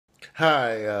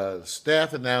Hi,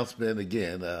 staff announcement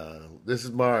again. This is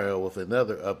Mario with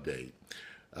another update.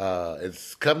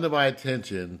 It's come to my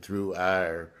attention through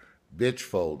our bitch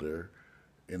folder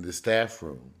in the staff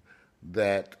room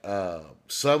that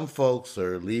some folks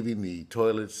are leaving the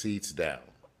toilet seats down.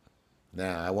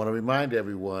 Now, I want to remind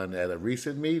everyone at a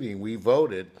recent meeting we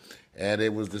voted and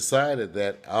it was decided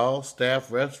that all staff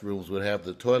restrooms would have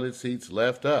the toilet seats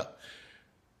left up.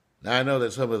 Now, I know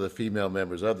that some of the female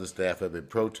members of the staff have been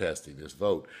protesting this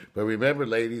vote, but remember,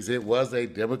 ladies, it was a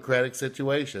democratic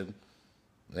situation,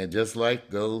 and just like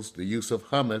the use of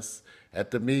hummus at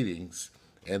the meetings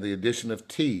and the addition of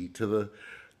tea to the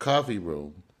coffee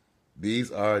room,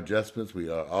 these are adjustments we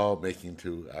are all making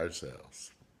to ourselves.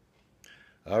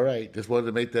 All right, just wanted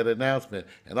to make that announcement.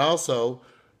 And also,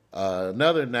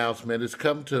 another announcement has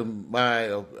come to my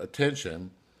attention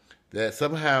that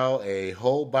somehow a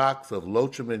whole box of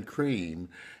Lotrimin cream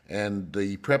and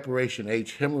the Preparation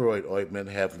H hemorrhoid ointment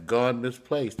have gone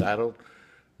misplaced. I don't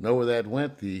know where that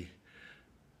went.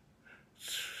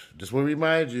 Just want to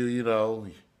remind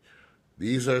you,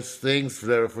 these are things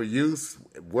that are for use,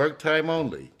 work time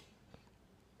only.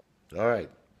 All right,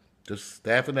 just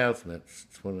staff announcements.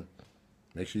 Just want to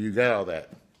make sure you got all that.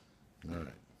 All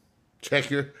right, check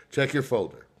your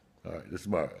folder. All right, this is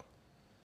Mario.